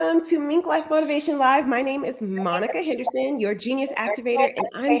to MinkLife Motivation Live. My name is Monica Henderson, your genius activator, and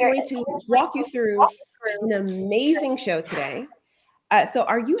I'm going to walk you through an amazing show today. So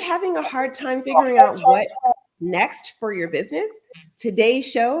are you having a hard time figuring out what next for your business? Today's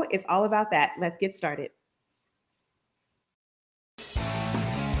show is all about that. Let's get started.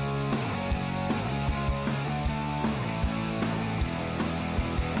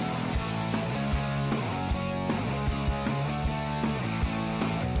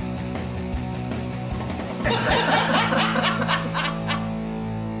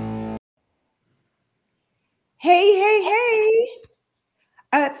 Hey.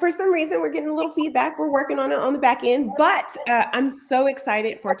 For some reason, we're getting a little feedback. We're working on it on the back end, but I'm so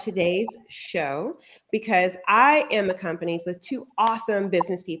excited for today's show because I am accompanied with two awesome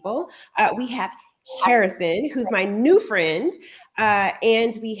business people. We have Harrison, who's my new friend,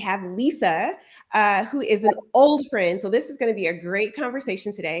 and we have Lisa, who is an old friend. So this is going to be a great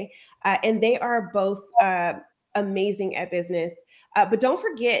conversation today. And they are both amazing at business. But don't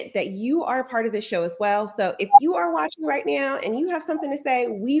forget that you are a part of this show as well. So if you are watching right now and you have something to say,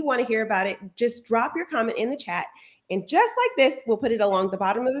 we want to hear about it. Just drop your comment in the chat. And just like this, we'll put it along the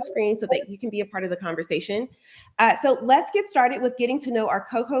bottom of the screen so that you can be a part of the conversation. So let's get started with getting to know our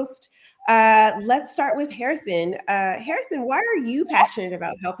co-host. Let's start with Harrison. Harrison, why are you passionate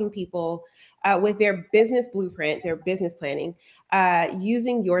about helping people with their business blueprint, their business planning,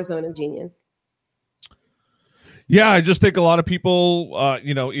 using your zone of genius? Yeah, I just think a lot of people,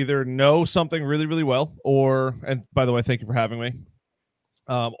 either know something really, really well, and by the way, thank you for having me,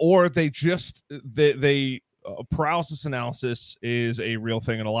 or they paralysis analysis is a real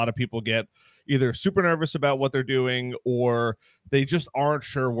thing, and a lot of people get either super nervous about what they're doing, or they just aren't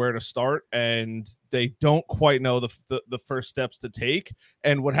sure where to start, and they don't quite know the first steps to take.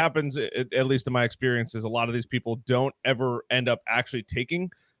 And what happens, at least in my experience, is a lot of these people don't ever end up actually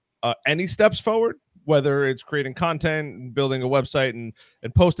taking any steps forward, whether it's creating content, building a website and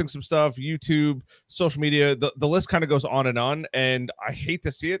posting some stuff, YouTube, social media, the list kind of goes on, and I hate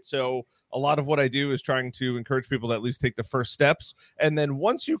to see it. So a lot of what I do is trying to encourage people to at least take the first steps. And then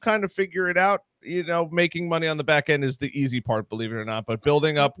once you kind of figure it out, making money on the back end is the easy part, believe it or not, but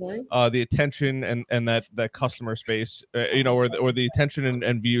building up the attention and that customer space, or the attention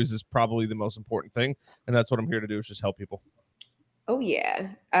and views is probably the most important thing. And that's what I'm here to do, is just help people. Oh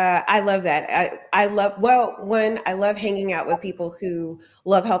yeah. I love that. I love hanging out with people who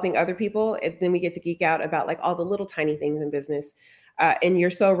love helping other people. And then we get to geek out about like all the little tiny things in business. And you're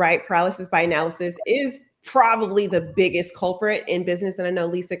so right. Paralysis by analysis is probably the biggest culprit in business. And I know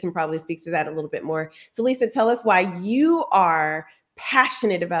Lisa can probably speak to that a little bit more. So Lisa, tell us why you are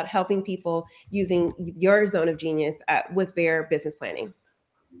passionate about helping people using your zone of genius with their business planning.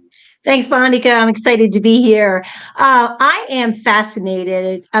 Thanks, Monica. I'm excited to be here. I am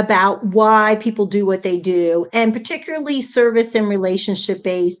fascinated about why people do what they do, and particularly service and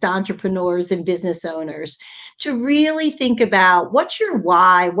relationship-based entrepreneurs and business owners, to really think about what's your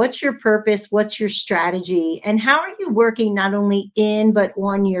why, what's your purpose, what's your strategy, and how are you working not only in but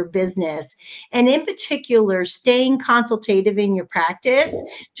on your business, and in particular, staying consultative in your practice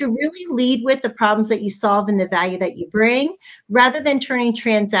to really lead with the problems that you solve and the value that you bring, rather than turning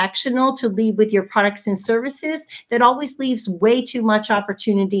transactional to lead with your products and services. That always leaves way too much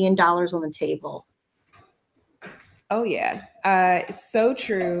opportunity and dollars on the table. Oh yeah, it's so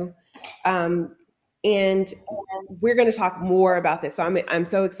true. And we're going to talk more about this. So I'm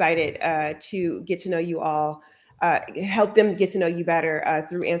so excited to get to know you all, help them get to know you better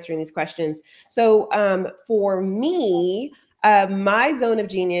through answering these questions. So for me, my zone of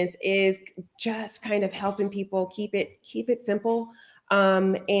genius is just kind of helping people keep it simple,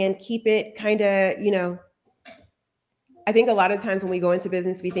 and keep it kind of, I think a lot of times when we go into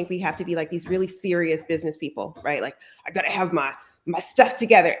business, we think we have to be like these really serious business people, right? Like, I got to have my stuff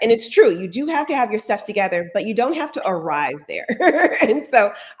together. And it's true. You do have to have your stuff together, but you don't have to arrive there. And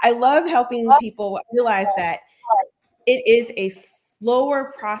so I love helping people realize that it is a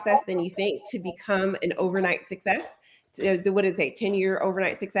slower process than you think to become an overnight success. What is it, 10-year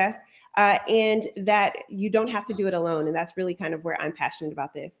overnight success? And that you don't have to do it alone. And that's really kind of where I'm passionate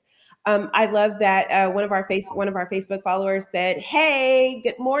about this. I love that one of our Facebook followers said, "Hey,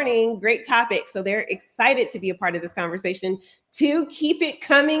 good morning, great topic." So they're excited to be a part of this conversation too. Keep it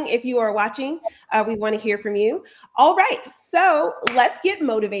coming if you are watching. We want to hear from you. All right, so let's get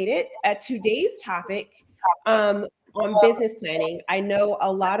motivated. Today's topic on business planning. I know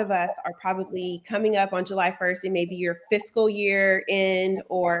a lot of us are probably coming up on July 1st, and maybe your fiscal year end,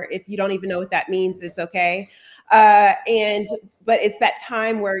 or if you don't even know what that means, it's okay. But it's that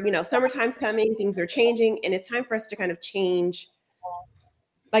time where, summertime's coming, things are changing, and it's time for us to kind of change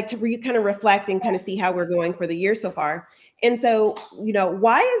like to kind of reflect and kind of see how we're going for the year so far. And so,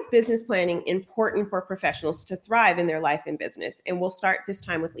 why is business planning important for professionals to thrive in their life and business? And we'll start this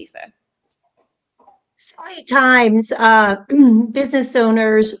time with Lisa. So many times, business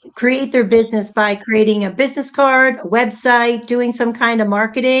owners create their business by creating a business card, a website, doing some kind of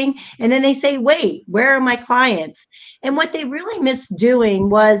marketing, and then they say, wait, where are my clients? And what they really missed doing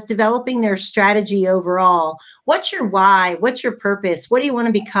was developing their strategy overall. What's your why? What's your purpose? What do you want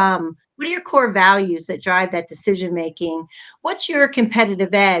to become? What are your core values that drive that decision making? What's your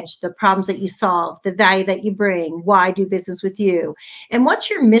competitive edge, the problems that you solve, the value that you bring? Why do business with you? And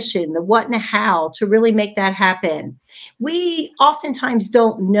what's your mission, the what and the how to really make that happen? We oftentimes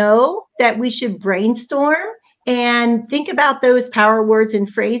don't know that we should brainstorm and think about those power words and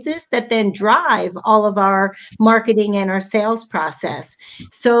phrases that then drive all of our marketing and our sales process.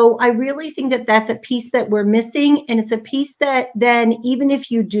 So I really think that that's a piece that we're missing. And it's a piece that then, even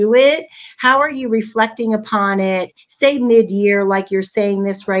if you do it, how are you reflecting upon it, say mid-year, like you're saying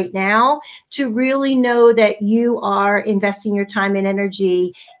this right now, to really know that you are investing your time and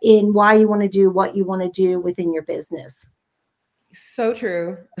energy in why you want to do what you want to do within your business. So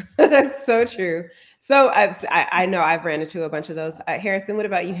true. That's so true. So I know I've ran into a bunch of those. Harrison, what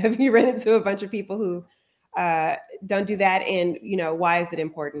about you? Have you ran into a bunch of people who don't do that? And, why is it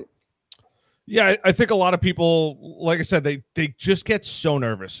important? Yeah, I think a lot of people, like I said, they just get so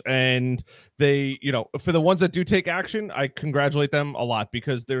nervous, and they, for the ones that do take action, I congratulate them a lot,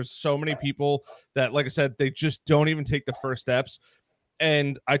 because there's so many people that, like I said, they just don't even take the first steps.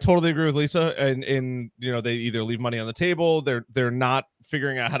 And I totally agree with Lisa. And they either leave money on the table, they're not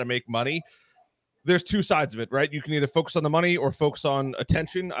figuring out how to make money. There's two sides of it, right? You can either focus on the money or focus on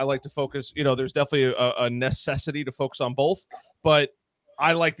attention. I like to focus, there's definitely a necessity to focus on both, but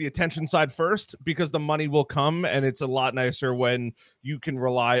I like the attention side first, because the money will come, and it's a lot nicer when you can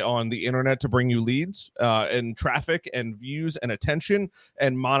rely on the internet to bring you leads and traffic and views and attention,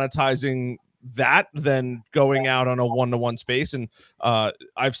 and monetizing that than going out on a one-to-one space. And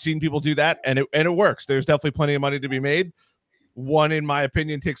I've seen people do that, and it works. There's definitely plenty of money to be made. One, in my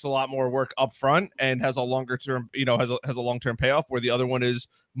opinion, takes a lot more work up front and has a longer term, has a long-term payoff, where the other one is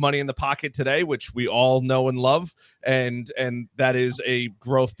money in the pocket today, which we all know and love. And that is a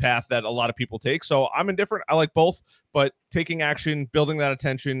growth path that a lot of people take. So I'm indifferent. I like both, but taking action, building that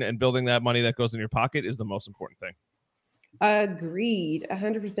attention, and building that money that goes in your pocket is the most important thing. Agreed,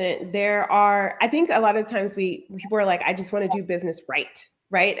 100%. I think a lot of times people are like, I just want to do business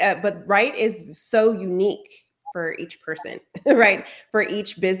right? But right is so unique for each person, right? For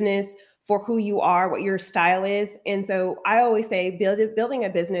each business, for who you are, what your style is. And so I always say building a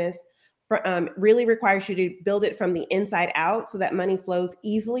business really requires you to build it from the inside out, so that money flows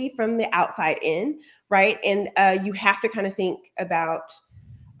easily from the outside in, right? And you have to kind of think about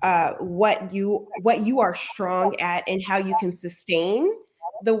what you are strong at and how you can sustain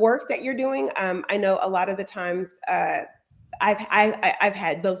the work that you're doing. I know a lot of the times I've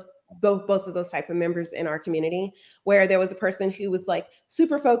had both of those type of members in our community, where there was a person who was like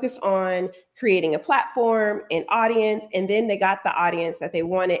super focused on creating a platform and audience, and then they got the audience that they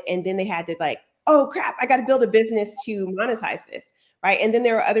wanted, and then they had to like, oh crap, I got to build a business to monetize this, right? And then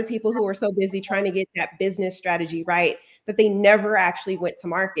there were other people who were so busy trying to get that business strategy right that they never actually went to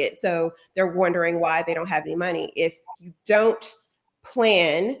market. So they're wondering why they don't have any money. If you don't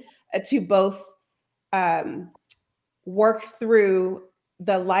plan to both work through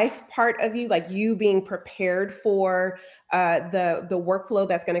the life part of you, like you being prepared for the workflow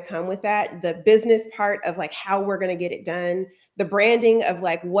that's going to come with that, the business part of like how we're going to get it done, the branding of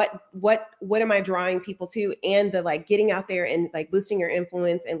like what am I drawing people to, and the like getting out there and like boosting your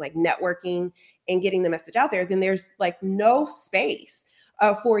influence and like networking and getting the message out there, then there's like no space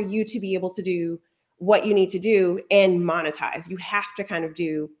for you to be able to do what you need to do and monetize. You have to kind of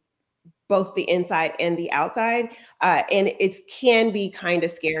do both the inside and the outside. And it can be kind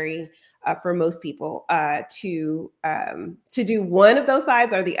of scary for most people to do one of those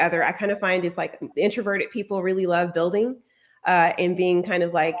sides or the other. I kind of find is like introverted people really love building and being kind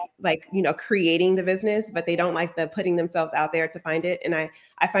of like creating the business, but they don't like the putting themselves out there to find it. And I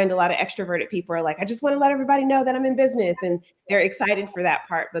find a lot of extroverted people are like, I just want to let everybody know that I'm in business, and they're excited for that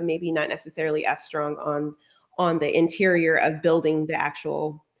part, but maybe not necessarily as strong on the interior of building the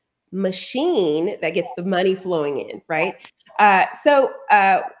actual machine that gets the money flowing in, right? So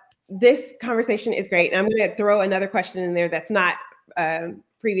this conversation is great. And I'm going to throw another question in there that's not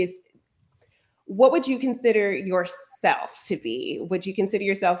previous. What would you consider yourself to be? Would you consider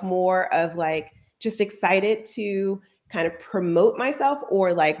yourself more of like just excited to kind of promote myself,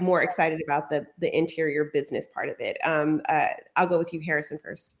 or like more excited about the interior business part of it? I'll go with you, Harrison,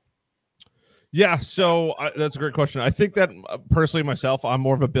 first. Yeah, so that's a great question. I think that personally myself, I'm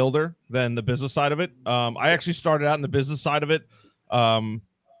more of a builder than the business side of it. I actually started out in the business side of it.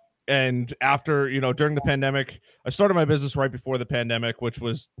 And after, during the pandemic, I started my business right before the pandemic, which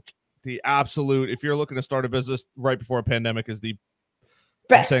was the absolute, if you're looking to start a business right before a pandemic, is the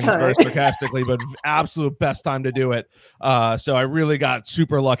I'm saying this very sarcastically, but absolute best time to do it. So I really got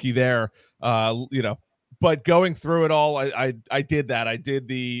super lucky there, but going through it all, I did that. I did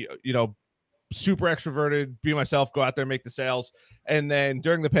the, super extroverted, be myself, go out there, make the sales. And then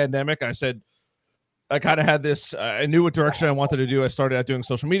during the pandemic, I said, I kind of had this, I knew what direction I wanted to do. I started out doing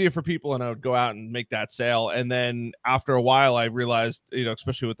social media for people, and I would go out and make that sale. And then after a while, I realized,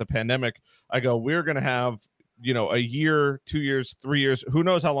 especially with the pandemic, I go, we're going to have, a year, 2 years, 3 years, who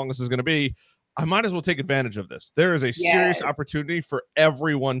knows how long this is going to be. I might as well take advantage of this. There is a serious opportunity for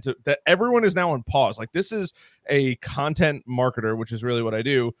everyone that everyone is now on pause. Like, this is a content marketer, which is really what I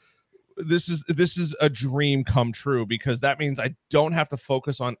do. This is a dream come true, because that means I don't have to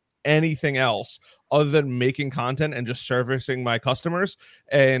focus on anything else other than making content and just servicing my customers.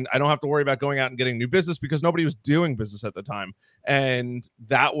 And I don't have to worry about going out and getting new business, because nobody was doing business at the time. And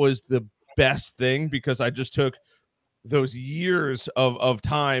that was the best thing, because I just took those years of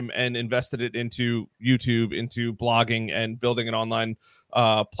time and invested it into YouTube, into blogging, and building an online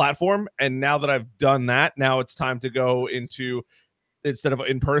platform. And now that I've done that, now it's time to go into, instead of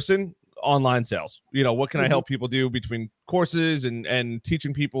in person, online sales. What can I help people do between courses and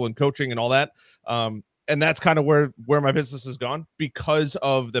teaching people and coaching and all that? And that's kind of where my business has gone because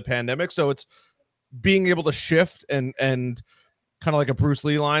of the pandemic. So it's being able to shift and kind of like a Bruce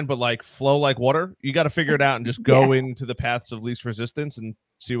Lee line, but like flow like water. You got to figure it out and just go into the paths of least resistance and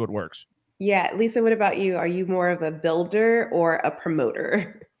see what works. Yeah. Lisa, what about you? Are you more of a builder or a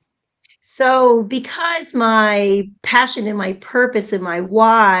promoter? So, because my passion and my purpose and my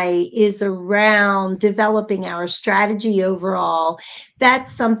why is around developing our strategy overall,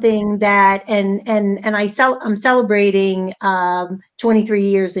 that's something that, I'm celebrating 23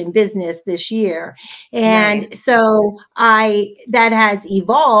 years in business this year, and Nice. so that has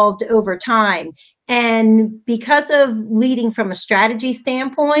evolved over time. And because of leading from a strategy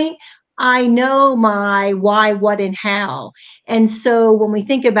standpoint, I know my why, what, and how. And so when we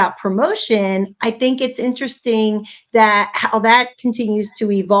think about promotion, I think it's interesting that how that continues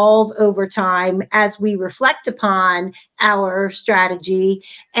to evolve over time as we reflect upon our strategy,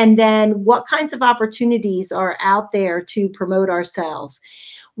 and then what kinds of opportunities are out there to promote ourselves.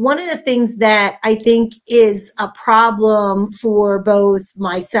 One of the things that I think is a problem for both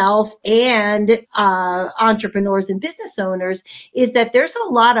myself and entrepreneurs and business owners is that there's a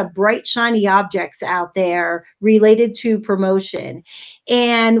lot of bright, shiny objects out there related to promotion.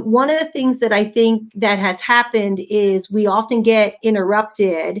 And one of the things that I think that has happened is we often get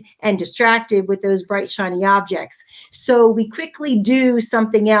interrupted and distracted with those bright, shiny objects. So we quickly do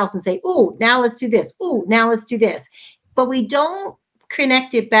something else and say, oh, now let's do this. Oh, now let's do this. But we don't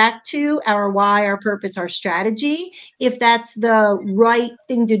connect it back to our why, our purpose, our strategy, if that's the right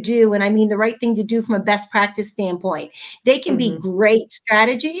thing to do. And I mean the right thing to do from a best practice standpoint. They can be great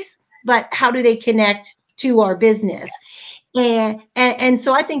strategies, but how do they connect to our business? And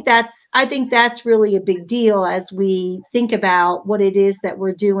so I think that's really a big deal as we think about what it is that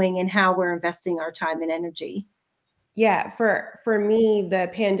we're doing and how we're investing our time and energy. Yeah, for me, the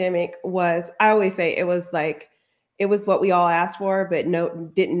pandemic was, I always say it was like, it was what we all asked for, but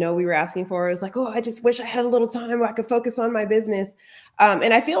didn't know we were asking for. It was like, oh, I just wish I had a little time where I could focus on my business.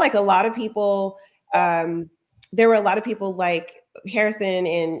 And I feel like a lot of people, there were a lot of people like Harrison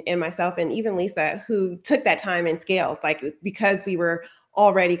and myself and even Lisa who took that time and scaled, like, because we were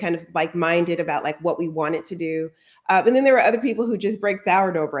already kind of like minded about like what we wanted to do. And then there were other people who just break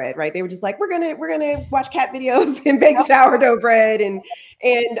sourdough bread, right? They were just like, we're gonna watch cat videos and bake sourdough bread and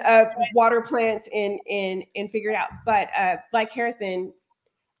water plants and figure it out. But like Harrison,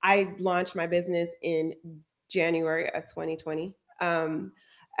 I launched my business in January of 2020.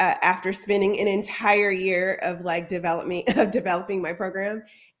 After spending an entire year of like developing my program,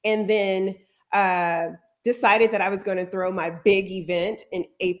 and then decided that I was going to throw my big event in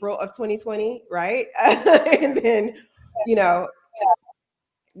April of 2020, right? And then, you know,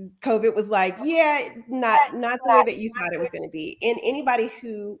 COVID was like, yeah, not the way that you thought it was going to be. And anybody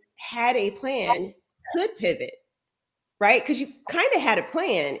who had a plan could pivot, right? Because you kind of had a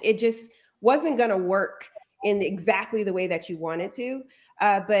plan. It just wasn't going to work in exactly the way that you wanted to.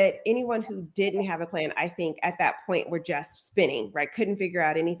 But anyone who didn't have a plan, I think at that point were just spinning, right? Couldn't figure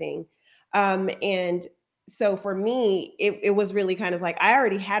out anything. And so for me, it was really kind of like I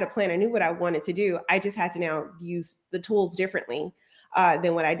already had a plan. I knew what I wanted to do. I just had to now use the tools differently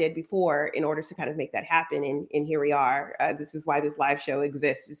than what I did before in order to kind of make that happen. And here we are. This is why this live show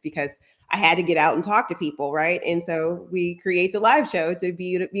exists, is because I had to get out and talk to people, right? And so we create the live show to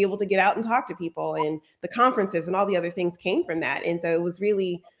be able to get out and talk to people, and the conferences and all the other things came from that. And so it was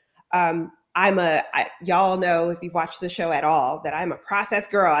really y'all know if you've watched the show at all that I'm a process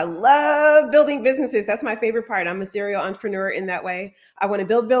girl. I love building businesses. That's my favorite part. I'm a serial entrepreneur in that way. I want to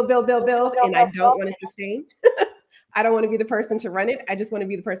build, and I don't want to sustain. I don't want to be the person to run it. I just want to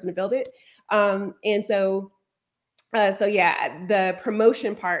be the person to build it. And so yeah, the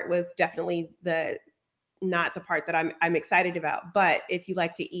promotion part was definitely not the part that I'm excited about. But if you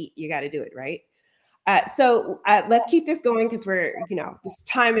like to eat, you got to do it, right? So let's keep this going, because this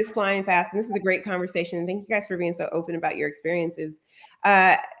time is flying fast, and this is a great conversation. And thank you guys for being so open about your experiences. So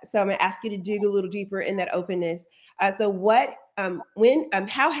I'm going to ask you to dig a little deeper in that openness. So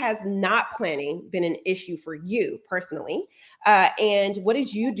how has not planning been an issue for you personally? And what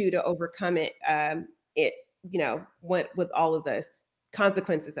did you do to overcome it? With all of the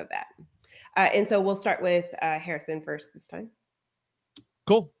consequences of that. And so we'll start with Harrison first this time.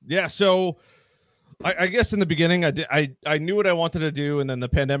 Cool. Yeah. So I guess in the beginning, I knew what I wanted to do, and then the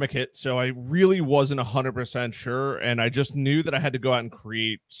pandemic hit, so I really wasn't 100% sure, and I just knew that I had to go out and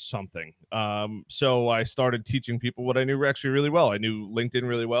create something. So I started teaching people what I knew actually really well. I knew LinkedIn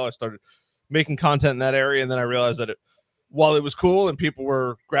really well. I started making content in that area, and then I realized that while it was cool and people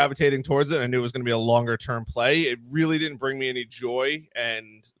were gravitating towards it, I knew it was going to be a longer term play. It really didn't bring me any joy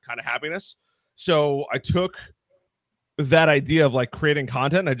and kind of happiness. So I took that idea of like creating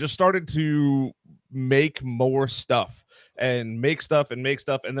content, I just started to make more stuff and make stuff and make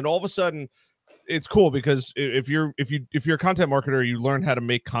stuff, and then all of a sudden it's cool because if you're a content marketer, you learn how to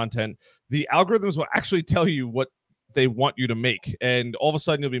make content. The algorithms will actually tell you what they want you to make, and all of a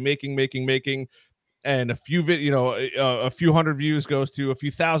sudden you'll be making, and a few hundred views goes to a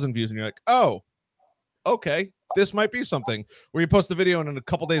few thousand views, and you're like, oh, okay, this might be something. Where you post the video and then a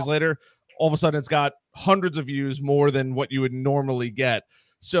couple days later, all of a sudden it's got hundreds of views, more than what you would normally get.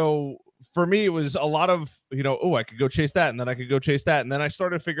 So for me, it was a lot of, I could go chase that, and then I could go chase that. And then I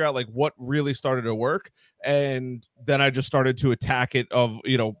started to figure out like what really started to work. And then I just started to attack it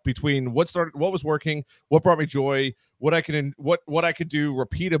between what was working, what brought me joy, what I could do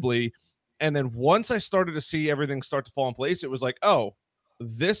repeatably. And then once I started to see everything start to fall in place, it was like, oh,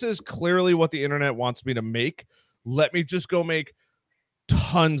 this is clearly what the internet wants me to make. Let me just go make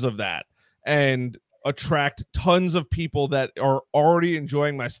tons of that and attract tons of people that are already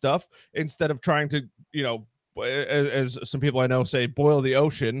enjoying my stuff, instead of trying to, as some people I know say, boil the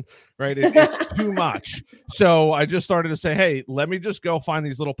ocean, right? It's too much. So I just started to say, hey, let me just go find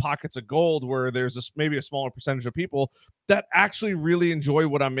these little pockets of gold where there's maybe a smaller percentage of people that actually really enjoy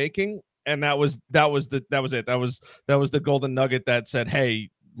what I'm making. And that was it. That was the golden nugget that said,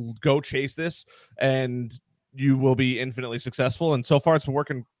 hey, go chase this and you will be infinitely successful. And so far it's been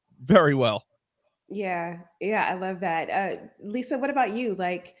working very well. Yeah, I love that. Lisa, what about you?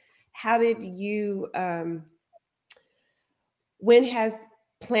 Like, how did you? When has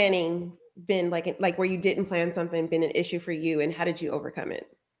planning been like where you didn't plan something been an issue for you, and how did you overcome it?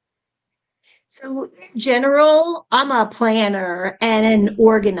 So, in general, I'm a planner and an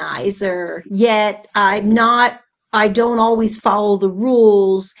organizer, yet I don't always follow the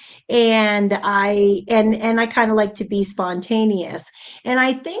rules, and I kind of like to be spontaneous. And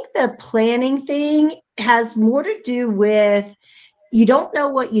I think the planning thing has more to do with you don't know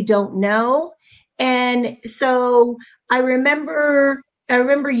what you don't know. And so I remember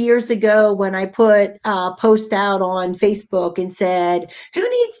years ago when I put a post out on Facebook and said, who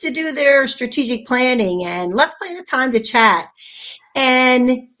needs to do their strategic planning, and let's plan a time to chat.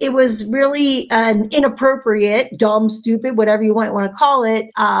 And it was really an inappropriate, dumb, stupid, whatever you might want to call it,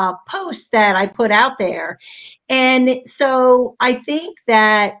 post that I put out there. And so I think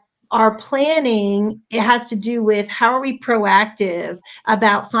that our planning, it has to do with how are we proactive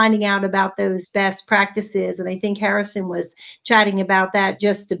about finding out about those best practices. And I think Harrison was chatting about that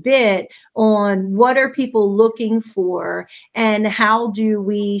just a bit, on what are people looking for and how do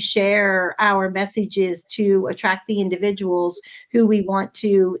we share our messages to attract the individuals who we want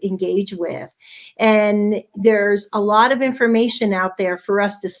to engage with. And there's a lot of information out there for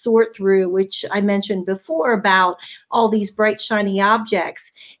us to sort through, which I mentioned before about all these bright, shiny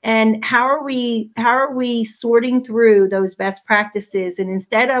objects. And how are we sorting through those best practices? And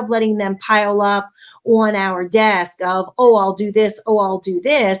instead of letting them pile up on our desk of, oh, I'll do this,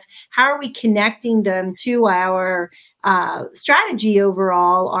 how are we connecting them to our strategy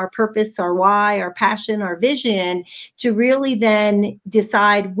overall, our purpose, our why, our passion, our vision, to really then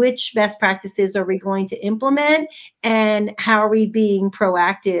decide which best practices are we going to implement and how are we being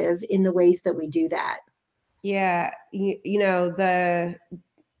proactive in the ways that we do that. Yeah, you know, the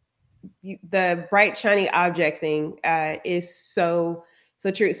bright shiny object thing is so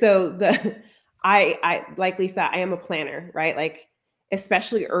true. So I like Lisa, I am a planner, right? Like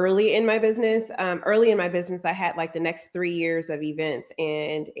especially early in my business. Early in my business, I had like the next 3 years of events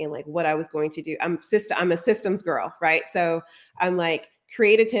and like what I was going to do. I'm a systems girl, right? So I'm like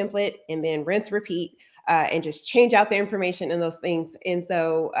create a template and then rinse, repeat, and just change out the information and those things. And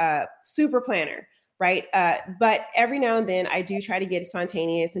so super planner, right? But every now and then I do try to get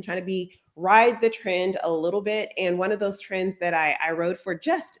spontaneous and try to ride the trend a little bit. And one of those trends that I rode for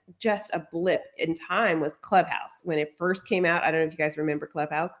just a blip in time was Clubhouse. When it first came out, I don't know if you guys remember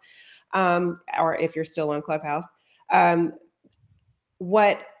Clubhouse, or if you're still on Clubhouse.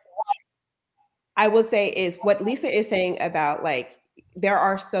 What I will say is what Lisa is saying about like, there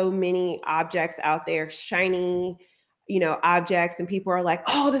are so many objects out there, shiny, objects, and people are like,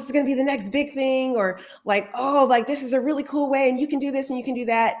 oh, this is going to be the next big thing, or like, oh, like this is a really cool way and you can do this and you can do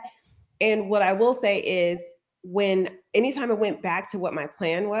that. And what I will say is anytime I went back to what my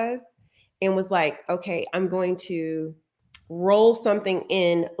plan was and was like, okay, I'm going to roll something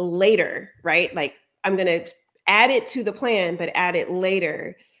in later, right? Like I'm going to add it to the plan, but add it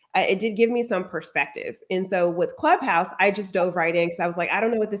later. It did give me some perspective. And so with Clubhouse, I just dove right in because I was like, I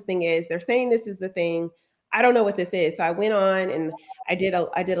don't know what this thing is. They're saying this is the thing. I don't know what this is. So I went on and I did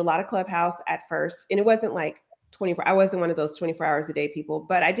a lot of Clubhouse at first. And it wasn't like 24. I wasn't one of those 24 hours a day people,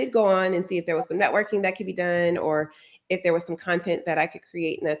 but I did go on and see if there was some networking that could be done or if there was some content that I could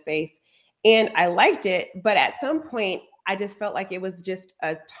create in that space. And I liked it. But at some point, I just felt like it was just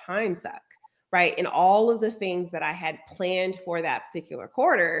a time suck, right? And all of the things that I had planned for that particular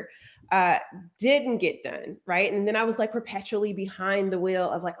quarter didn't get done, right? And then I was like perpetually behind the wheel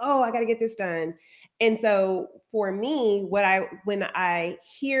of like, oh, I got to get this done. And so for me, when I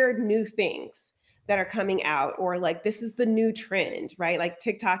hear new things that are coming out, or like this is the new trend, right? Like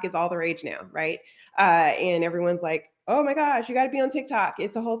TikTok is all the rage now, right? And everyone's like, oh my gosh, you got to be on TikTok.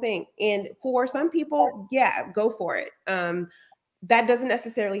 It's a whole thing. And for some people, yeah, go for it. That doesn't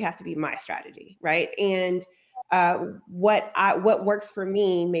necessarily have to be my strategy, right? And what works for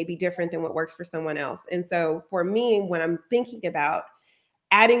me may be different than what works for someone else. And so for me, when I'm thinking about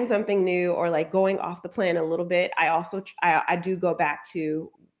adding something new or like going off the plan a little bit, I do go back to,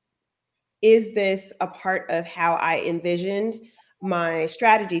 is this a part of how I envisioned my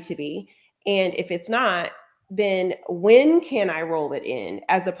strategy to be? And if it's not, then when can I roll it in,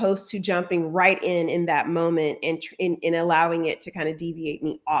 as opposed to jumping right in that moment and allowing it to kind of deviate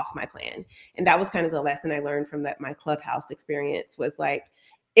me off my plan. And that was kind of the lesson I learned from my Clubhouse experience, was like,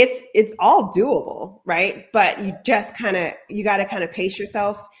 it's all doable, right? But you just you got to kind of pace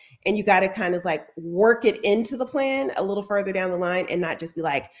yourself, and you got to kind of like work it into the plan a little further down the line, and not just be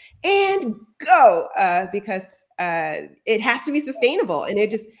like, and go, because it has to be sustainable. And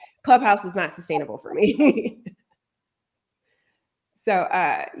Clubhouse is not sustainable for me. So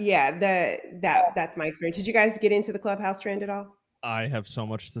yeah, that's my experience. Did you guys get into the Clubhouse trend at all? I have so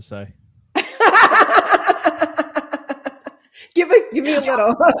much to say. Give me a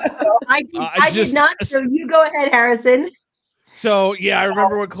little. I did not. So you go ahead, Harrison. So yeah, I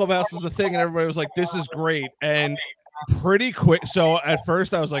remember when Clubhouse was the thing, and everybody was like, "This is great," and pretty quick. So at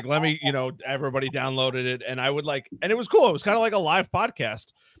first, I was like, "Let me," everybody downloaded it, and I would and it was cool. It was kind of like a live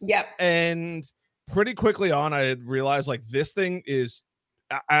podcast. Yep. And pretty quickly on, I had realized like this thing is,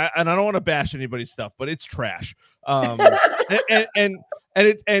 and I don't want to bash anybody's stuff, but it's trash. And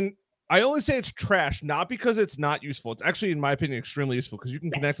I only say it's trash not because it's not useful. It's actually, in my opinion, extremely useful because you can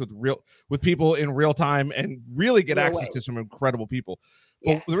connect with people in real time and really get access to some incredible people.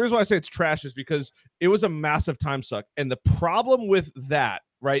 But the reason why I say it's trash is because it was a massive time suck. And the problem with that,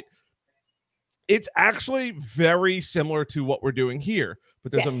 right, it's actually very similar to what we're doing here,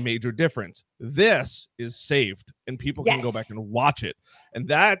 but there's a major difference. This is saved and people can go back and watch it. And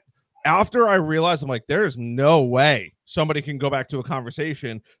that, after I realized, I'm like, there is no way somebody can go back to a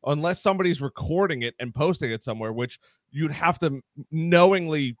conversation unless somebody's recording it and posting it somewhere, which you'd have to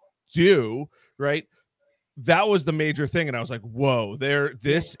knowingly do, right? That was the major thing. And I was like, whoa,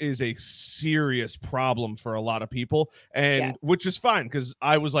 this is a serious problem for a lot of people. And which is fine, because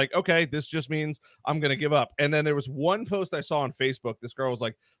I was like, okay, this just means I'm going to give up. And then there was one post I saw on Facebook. This girl was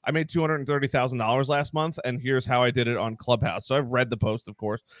like, I made $230,000 last month, and here's how I did it on Clubhouse. So I read the post, of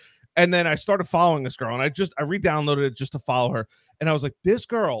course. And then I started following this girl, and I re-downloaded it just to follow her. And I was like, this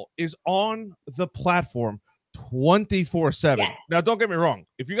girl is on the platform 24/7. Yes. Now, don't get me wrong.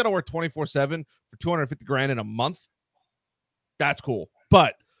 If you got to work 24/7 for 250 grand in a month, that's cool.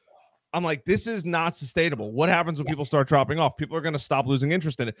 But I'm like, this is not sustainable. What happens when people start dropping off? People are going to stop losing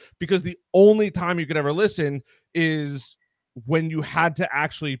interest in it, because the only time you could ever listen is when you had to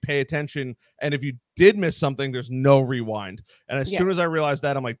actually pay attention. And if you did miss something, there's no rewind. And as soon as I realized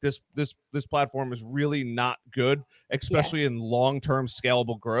that, I'm like, this platform is really not good, especially in long-term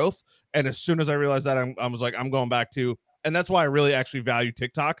scalable growth. And as soon as I realized that, I was like, I'm going back to, and that's why I really actually value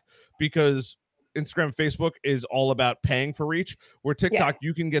TikTok, because Instagram and Facebook is all about paying for reach, where TikTok,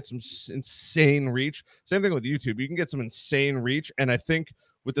 you can get some insane reach. Same thing with YouTube. You can get some insane reach. And I think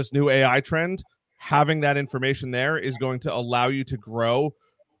with this new AI trend, having that information there is going to allow you to grow,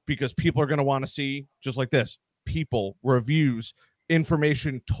 because people are going to want to see, just like this, people, reviews,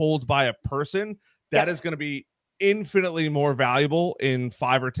 information told by a person that is going to be infinitely more valuable in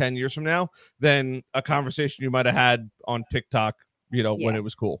 5 or 10 years from now than a conversation you might have had on TikTok, when it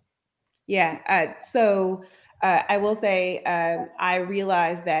was cool. So I will say I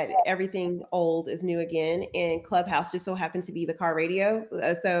realized that everything old is new again, and Clubhouse just so happened to be the car radio.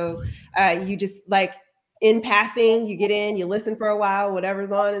 So you just like in passing, you get in, you listen for a while,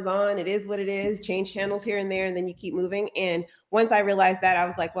 whatever's on is on. It is what it is. Change channels here and there, and then you keep moving. And once I realized that, I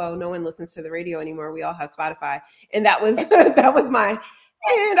was like, well, no one listens to the radio anymore. We all have Spotify, and that was that was my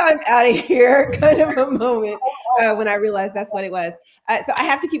and I'm out of here kind of a moment when I realized that's what it was. So I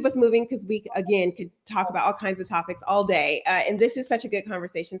have to keep us moving, because we, again, could talk about all kinds of topics all day. And this is such a good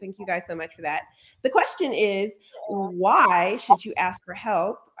conversation. Thank you guys so much for that. The question is, why should you ask for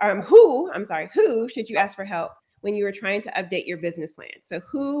help? Who should you ask for help when you are trying to update your business plan? So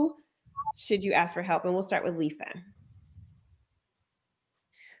who should you ask for help? And we'll start with Lisa.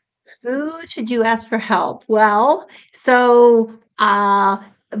 Who should you ask for help? Well, so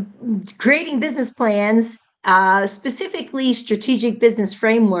creating business plans, specifically strategic business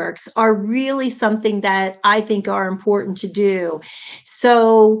frameworks, are really something that I think are important to do.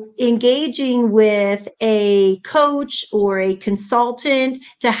 So engaging with a coach or a consultant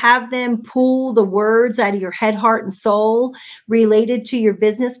to have them pull the words out of your head, heart, and soul related to your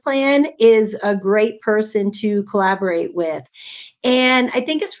business plan is a great person to collaborate with. And I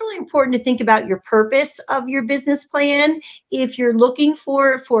think it's really important to think about your purpose of your business plan. If you're looking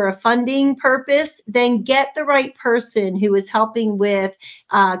for a funding purpose, then get the right person who is helping with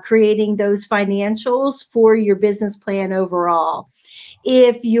creating those financials for your business plan overall.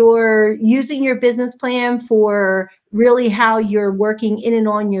 If you're using your business plan for really how you're working in and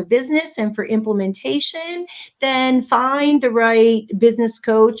on your business and for implementation, then find the right business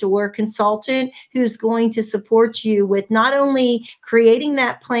coach or consultant who's going to support you with not only creating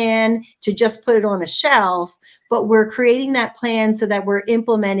that plan to just put it on a shelf, but we're creating that plan so that we're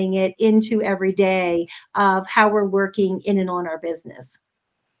implementing it into every day of how we're working in and on our business.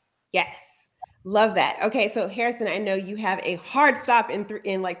 Yes. Love that. Okay, so Harrison, I know you have a hard stop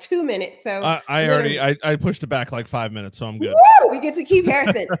in like 2 minutes. So I pushed it back like 5 minutes, so I'm good. Woo! We get to keep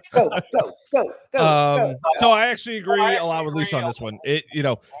Harrison. Go. So I actually agree a lot with Lisa on this one.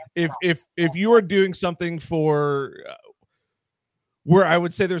 If you are doing something for where I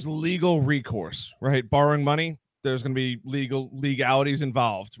would say there's legal recourse, right? Borrowing money, there's going to be legalities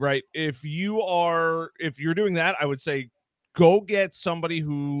involved, right? If you're doing that, I would say go get somebody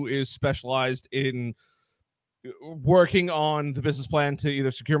who is specialized in working on the business plan to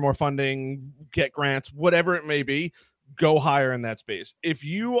either secure more funding, get grants, whatever it may be. Go hire in that space. If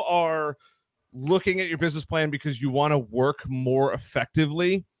you are looking at your business plan because you want to work more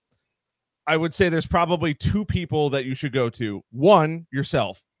effectively, I would say there's probably 2 people that you should go to. One,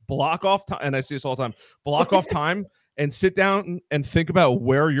 yourself. Block off time, and I see this all the time. Block off time and sit down and think about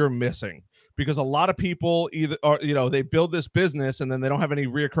where you're missing. Because a lot of people either are, they build this business and then they don't have any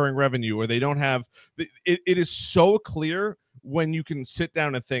reoccurring revenue, or they don't have it is so clear when you can sit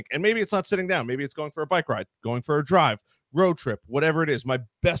down and think. And maybe it's not sitting down, maybe it's going for a bike ride, going for a drive, road trip, whatever it is. My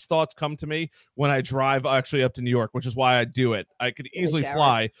best thoughts come to me when I drive actually up to New York, which is why I do it. I could easily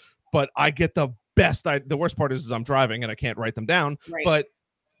fly, but I get the best. The worst part is I'm driving and I can't write them down, but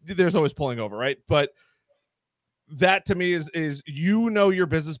there's always pulling over, right? But that to me is your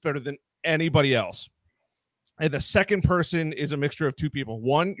business better than anybody else. And the second person is a mixture of 2 people.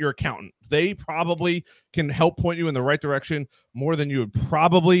 One, your accountant. They probably can help point you in the right direction more than you would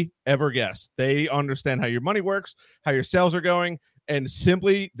probably ever guess. They understand how your money works, how your sales are going, and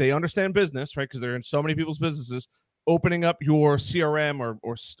simply they understand business, right? Because they're in so many people's businesses. Opening up your CRM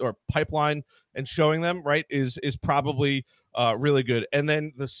or pipeline and showing them, right, is probably really good. And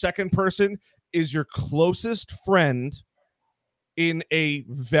then the second person is your closest friend in a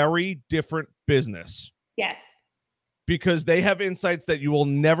very different business. Yes. Because they have insights that you will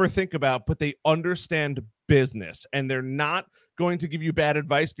never think about, but they understand business, and they're not going to give you bad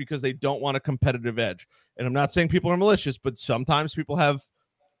advice because they don't want a competitive edge. And I'm not saying people are malicious, but sometimes people have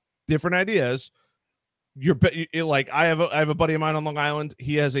different ideas. Like I have a buddy of mine on Long Island.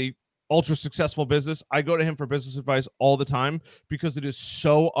 He has a ultra successful business. I go to him for business advice all the time because it is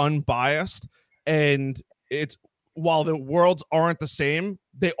so unbiased, and it's, while the worlds aren't the same,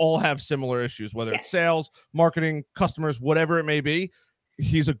 they all have similar issues, whether it's sales, marketing, customers, whatever it may be.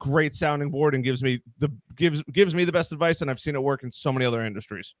 He's a great sounding board and gives me the best advice, and I've seen it work in so many other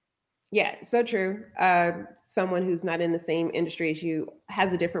industries. Yeah, so true. Someone who's not in the same industry as you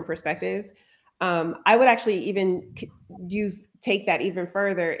has a different perspective. I would actually even take that even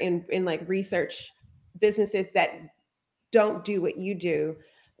further in like research businesses that don't do what you do,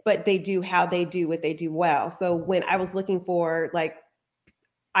 but they do how they do what they do well. So when I was looking for like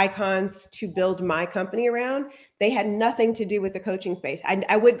icons to build my company around, they had nothing to do with the coaching space.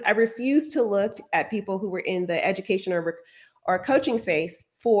 I refuse to look at people who were in the education or coaching space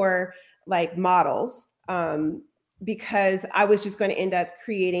for like models, because I was just going to end up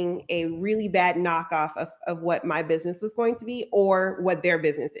creating a really bad knockoff of what my business was going to be or what their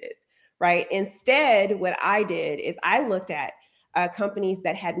business is, right? Instead, what I did is I looked at companies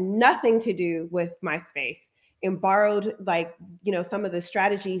that had nothing to do with my space and borrowed like, some of the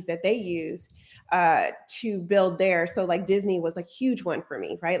strategies that they used to build there. So like Disney was a huge one for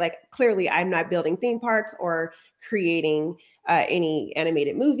me, right? Like clearly I'm not building theme parks or creating any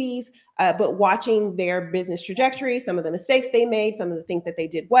animated movies, but watching their business trajectory, some of the mistakes they made, some of the things that they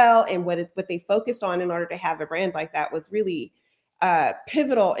did well, and what they focused on in order to have a brand like that was really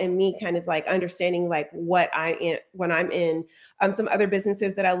pivotal in me kind of like understanding like what I'm in. Some other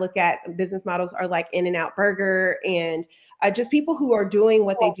businesses that I look at, business models are like In-N-Out Burger and just people who are doing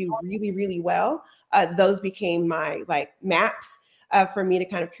what they do really, really well. Those became my like maps for me to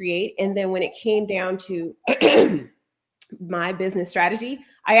kind of create. And then when it came down to my business strategy,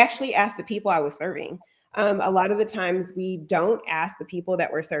 I actually asked the people I was serving. A lot of the times we don't ask the people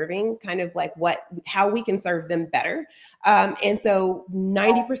that we're serving kind of like how we can serve them better. And so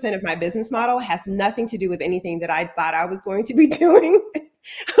 90% of my business model has nothing to do with anything that I thought I was going to be doing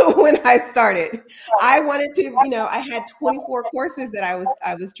when I started. I wanted to, I had 24 courses that I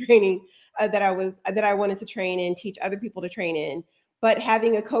was training, that I wanted to train and teach other people to train in, but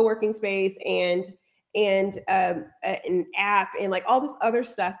having a co-working space and an app and like all this other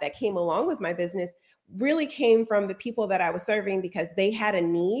stuff that came along with my business really came from the people that I was serving because they had a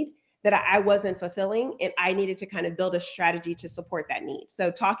need that I wasn't fulfilling, and I needed to kind of build a strategy to support that need.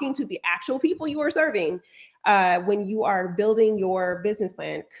 So talking to the actual people you are serving when you are building your business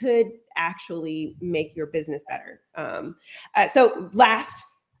plan could actually make your business better. So last,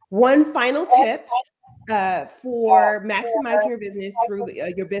 one final tip for maximizing your business through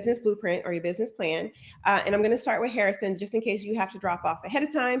your business blueprint or your business plan. And I'm going to start with Harrison, just in case you have to drop off ahead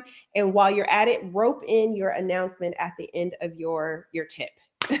of time. And while you're at it, rope in your announcement at the end of your tip.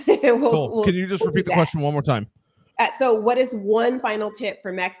 Cool. Can you just repeat the question one more time? So what is one final tip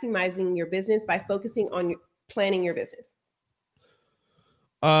for maximizing your business by focusing on planning your business?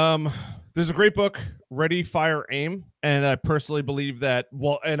 There's a great book, Ready, Fire, Aim, and I personally believe that.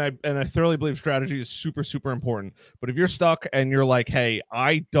 Well, and I thoroughly believe strategy is super, super important. But if you're stuck and you're like, "Hey,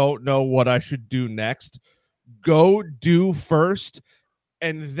 I don't know what I should do next," go do first,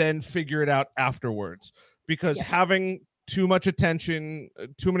 and then figure it out afterwards. Because having too much attention,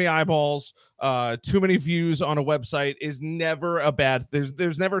 too many eyeballs, too many views on a website is never a bad.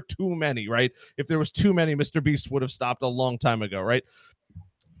 There's never too many, right? If there was too many, Mr. Beast would have stopped a long time ago, right?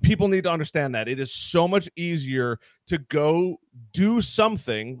 People need to understand that it is so much easier to go do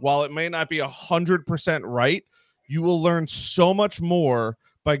something while it may not be 100% right. You will learn so much more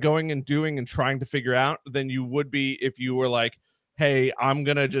by going and doing and trying to figure out than you would be if you were like, hey, I'm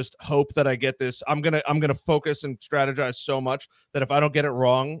going to just hope that I get this. I'm going to focus and strategize so much that if I don't get it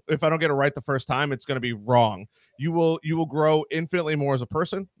wrong, if I don't get it right the first time, it's going to be wrong. You will grow infinitely more as a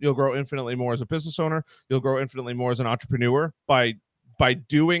person. You'll grow infinitely more as a business owner. You'll grow infinitely more as an entrepreneur by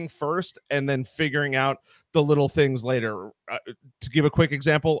doing first and then figuring out the little things later. To give a quick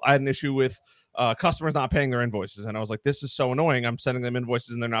example, I had an issue with customers not paying their invoices. And I was like, this is so annoying. I'm sending them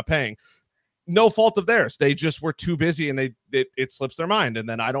invoices and they're not paying. No fault of theirs. They just were too busy and it slips their mind. And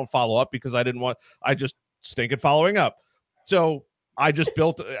then I don't follow up because I just stink at following up. So I just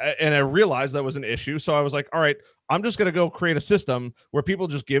built and I realized that was an issue. So I was like, all right, I'm just going to go create a system where people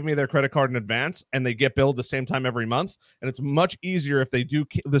just give me their credit card in advance and they get billed the same time every month. And it's much easier if they do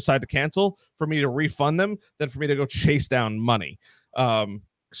decide to cancel for me to refund them than for me to go chase down money.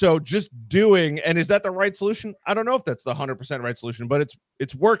 So just doing, and is that the right solution? I don't know if that's the 100% right solution, but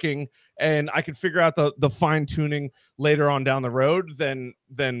it's working, and I can figure out the fine tuning later on down the road than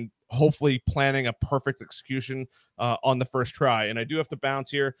hopefully planning a perfect execution on the first try. And I do have to bounce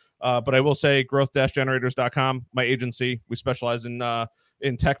here, but I will say growth-generators.com, my agency. We specialize in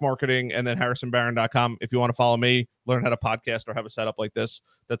tech marketing, and then harrisonbarron.com. If you want to follow me, learn how to podcast or have a setup like this,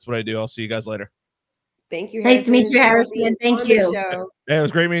 that's what I do. I'll see you guys later. Thank you, Nice to meet Harrison, you, for Harrison. being Thank on the you. show. Hey, it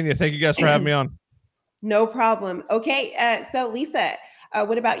was great meeting you. Thank you guys for having me on. No problem. Okay, so Lisa,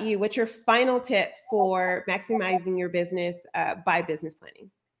 what about you? What's your final tip for maximizing your business by business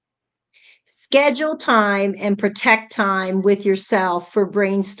planning? Schedule time and protect time with yourself for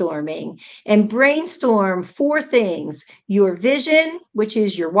brainstorming, and brainstorm 4 things: your vision, which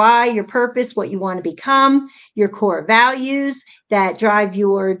is your why, your purpose, what you want to become, your core values that drive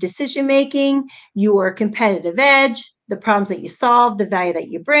your decision making, your competitive edge, the problems that you solve, the value that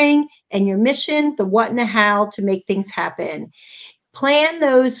you bring, and your mission, the what and the how to make things happen. Plan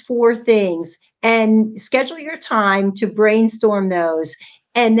those 4 things and schedule your time to brainstorm those.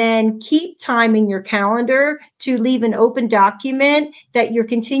 And then keep time in your calendar to leave an open document that you're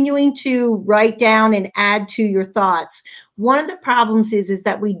continuing to write down and add to your thoughts. One of the problems is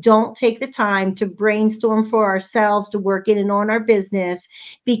that we don't take the time to brainstorm for ourselves, to work in and on our business,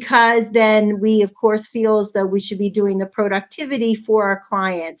 because then we, of course, feel as though we should be doing the productivity for our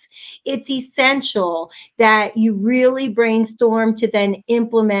clients. It's essential that you really brainstorm to then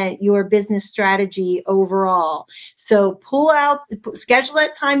implement your business strategy overall. So schedule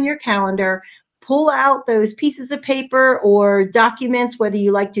that time in your calendar, pull out those pieces of paper or documents, whether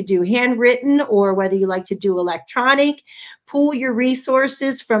you like to do handwritten or whether you like to do electronic. Pull your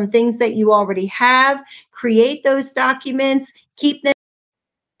resources from things that you already have, create those documents, keep them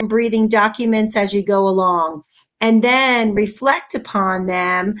breathing documents as you go along, and then reflect upon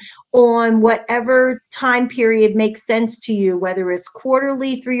them on whatever time period makes sense to you, whether it's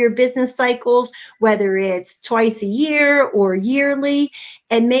quarterly through your business cycles, whether it's twice a year or yearly,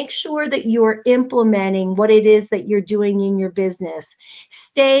 and make sure that you're implementing what it is that you're doing in your business.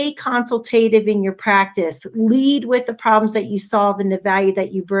 Stay consultative in your practice. Lead with the problems that you solve and the value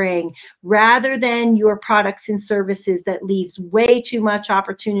that you bring, rather than your products and services that leaves way too much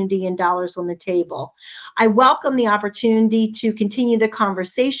opportunity and dollars on the table. I welcome the opportunity to continue the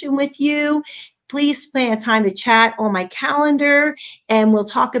conversation with you. Please plan a time to chat on my calendar, and we'll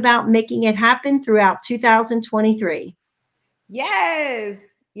talk about making it happen throughout 2023. Yes.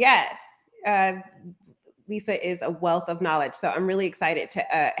 Lisa is a wealth of knowledge, so I'm really excited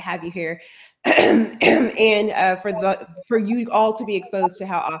to have you here, and for you all to be exposed to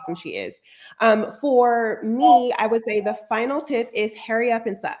how awesome she is. For me, I would say the final tip is hurry up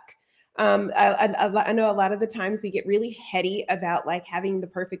and suck. I know a lot of the times we get really heady about like having the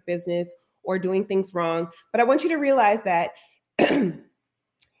perfect business or doing things wrong, but I want you to realize that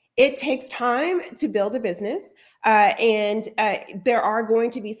it takes time to build a business. And there are going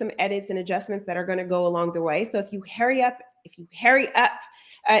to be some edits and adjustments that are going to go along the way. So if you hurry up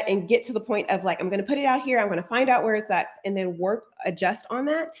and get to the point of like, I'm going to put it out here, I'm going to find out where it sucks, and then adjust on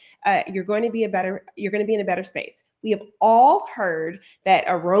that, you're going to be in a better space. We have all heard that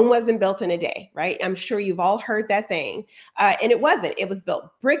a Rome wasn't built in a day, right? I'm sure you've all heard that saying. And it wasn't. It was built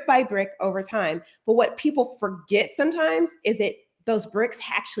brick by brick over time. But what people forget sometimes is those bricks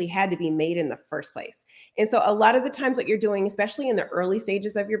actually had to be made in the first place. And so a lot of the times what you're doing, especially in the early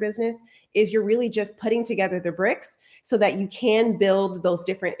stages of your business, is you're really just putting together the bricks so that you can build those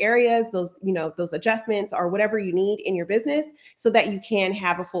different areas, those adjustments or whatever you need in your business so that you can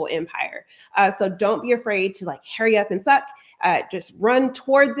have a full empire. So don't be afraid to like hurry up and suck, just run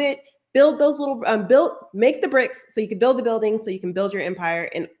towards it. Build those make the bricks so you can build the building, so you can build your empire,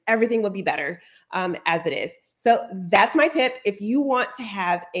 and everything will be better as it is. So that's my tip. If you want to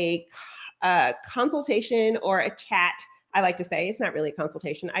have a consultation or a chat, I like to say it's not really a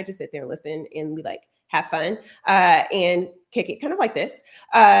consultation. I just sit there and listen, and we like have fun and kick it kind of like this.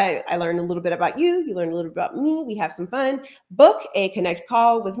 I learned a little bit about you. You learned a little bit about me. We have some fun. Book a connect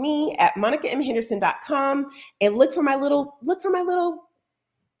call with me at monicamhenderson.com and look for my little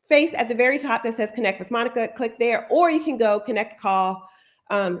face at the very top that says connect with Monica. Click there, or you can go connect call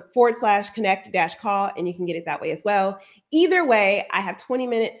 /connect-call, and you can get it that way as well. Either way, I have 20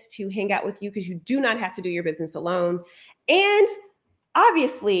 minutes to hang out with you because you do not have to do your business alone. And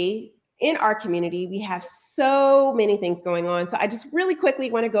obviously, in our community. We have so many things going on. So I just really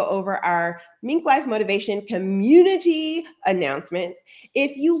quickly want to go over our MinkLife Motivation community announcements.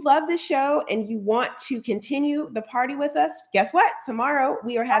 If you love the show and you want to continue the party with us, guess what? Tomorrow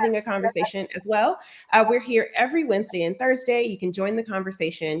we are having a conversation as well. We're here every Wednesday and Thursday. You can join the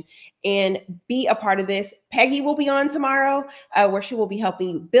conversation and be a part of this. Peggy will be on tomorrow, where she will be helping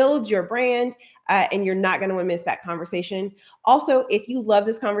you build your brand, and you're not going to miss that conversation. Also, if you love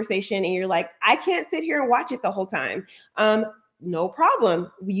this conversation and you're like, I can't sit here and watch it the whole time, no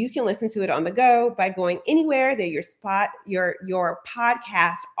problem. You can listen to it on the go by going anywhere that your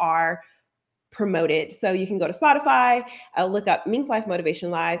podcasts are promoted. So you can go to Spotify, look up MinkLife Motivation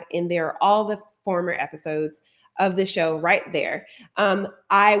Live, and there are all the former episodes of the show right there.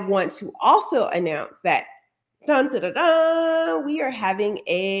 I want to also announce that we are having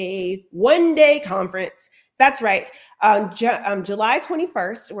a one-day conference. That's right. July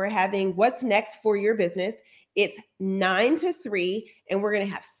 21st, we're having What's Next for Your Business. It's 9 to 3, and we're going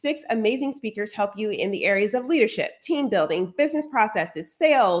to have 6 amazing speakers help you in the areas of leadership, team building, business processes,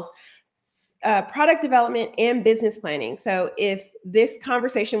 sales, product development, and business planning. So if this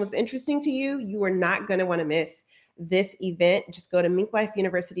conversation was interesting to you, you are not going to want to miss this event. Just go to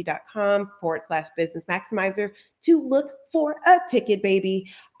minklifeuniversity.com/business maximizer to look for a ticket,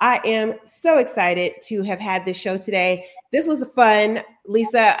 baby. I am so excited to have had this show today. This was fun.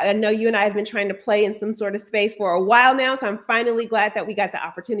 Lisa, I know you and I have been trying to play in some sort of space for a while now, so I'm finally glad that we got the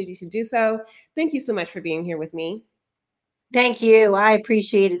opportunity to do so. Thank you so much for being here with me. Thank you. I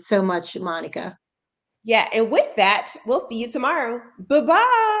appreciate it so much, Monica. Yeah, and with that, we'll see you tomorrow.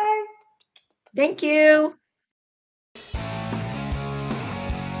 Bye-bye. Thank you.